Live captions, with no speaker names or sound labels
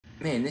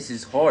Man, this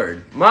is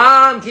hard.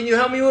 Mom, can you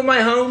help me with my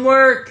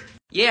homework?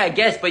 Yeah, I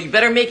guess, but you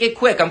better make it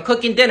quick. I'm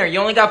cooking dinner. You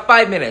only got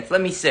 5 minutes.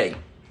 Let me see.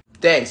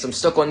 Thanks, I'm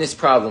stuck on this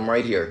problem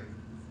right here.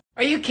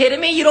 Are you kidding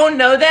me? You don't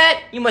know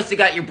that? You must have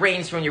got your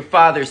brains from your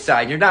father's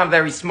side. You're not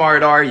very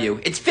smart, are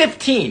you? It's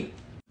 15.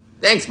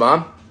 Thanks,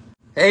 Mom.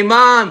 Hey,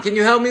 Mom, can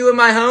you help me with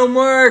my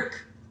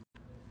homework?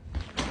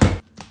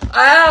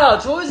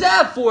 Ouch, what was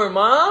that for,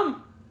 Mom?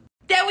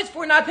 That was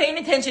for not paying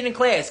attention in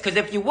class, because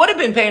if you would have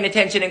been paying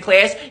attention in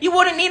class, you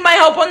wouldn't need my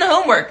help on the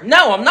homework.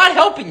 No, I'm not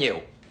helping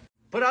you.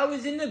 But I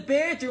was in the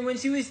bathroom when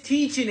she was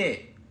teaching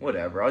it.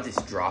 Whatever, I'll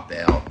just drop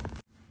out.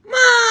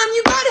 Mom,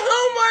 you got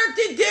homework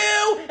to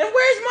do! And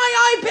where's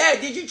my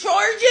iPad? Did you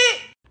charge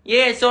it?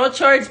 Yeah, it's all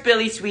charged,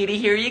 Billy, sweetie.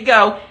 Here you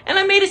go. And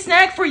I made a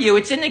snack for you.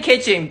 It's in the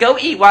kitchen. Go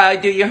eat while I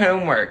do your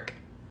homework.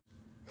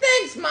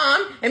 Thanks,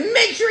 Mom. And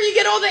make sure you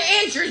get all the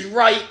answers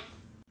right.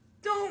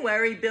 Don't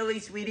worry, Billy,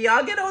 sweetie.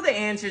 I'll get all the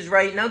answers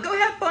right. Now go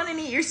have fun and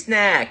eat your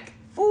snack.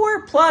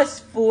 4 +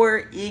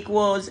 4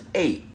 = 8.